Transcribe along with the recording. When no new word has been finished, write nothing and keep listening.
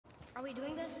Are we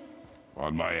doing this?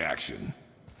 On my action.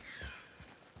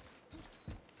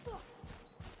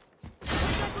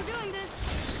 Looks like we're doing this.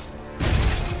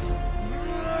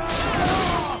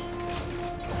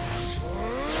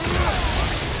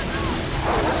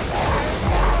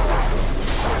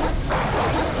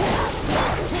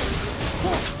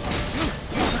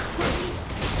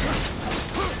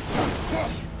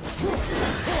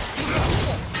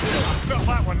 Got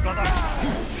that one, brother.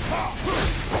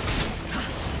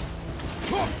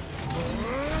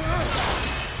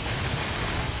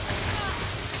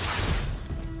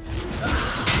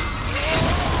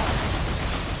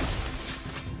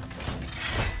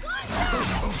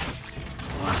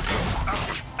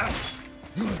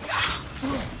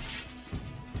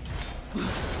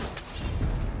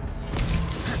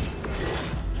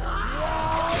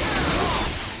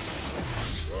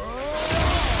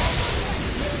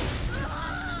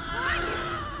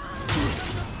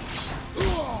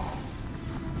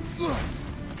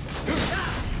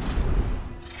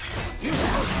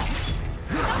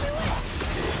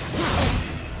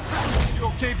 You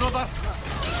okay, brother?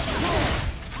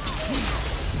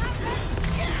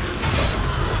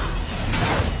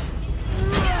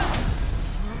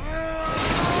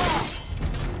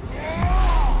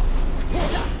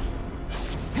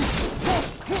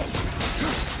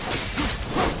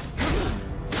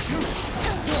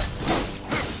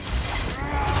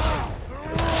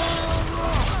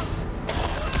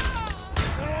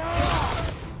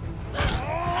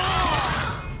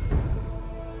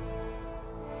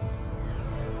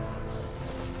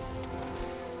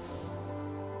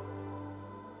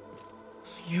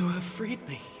 You have freed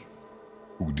me.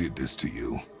 Who did this to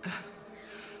you?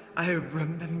 I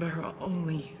remember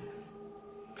only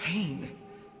pain.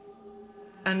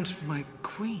 And my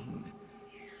queen.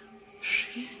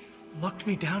 She locked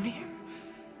me down here?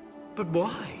 But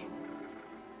why?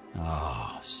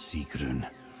 Ah, Sigrun.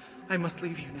 I must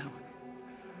leave you now.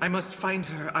 I must find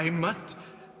her. I must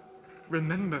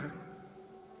remember.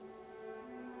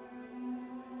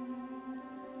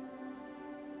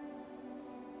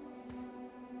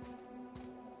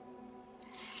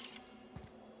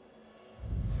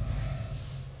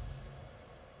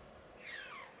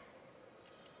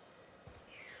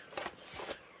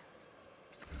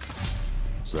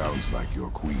 Sounds like your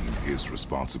queen is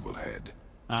responsible, Head.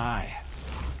 Aye.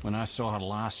 When I saw her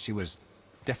last, she was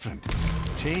different.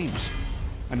 Changed.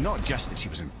 And not just that she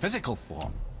was in physical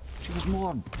form. She was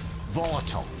more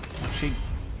volatile.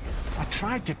 I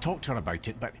tried to talk to her about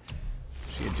it, but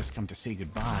she had just come to say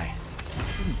goodbye.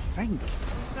 I didn't think.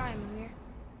 I'm sorry, Mimir.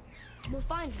 We'll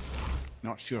find her.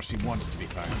 Not sure she wants to be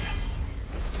found.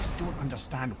 I just don't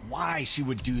understand why she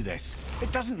would do this.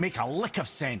 It doesn't make a lick of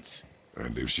sense.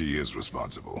 And if she is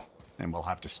responsible? Then we'll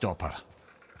have to stop her.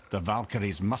 The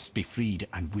Valkyries must be freed,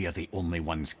 and we're the only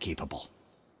ones capable.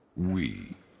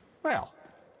 We? Well,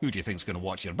 who do you think's going to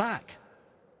watch your back?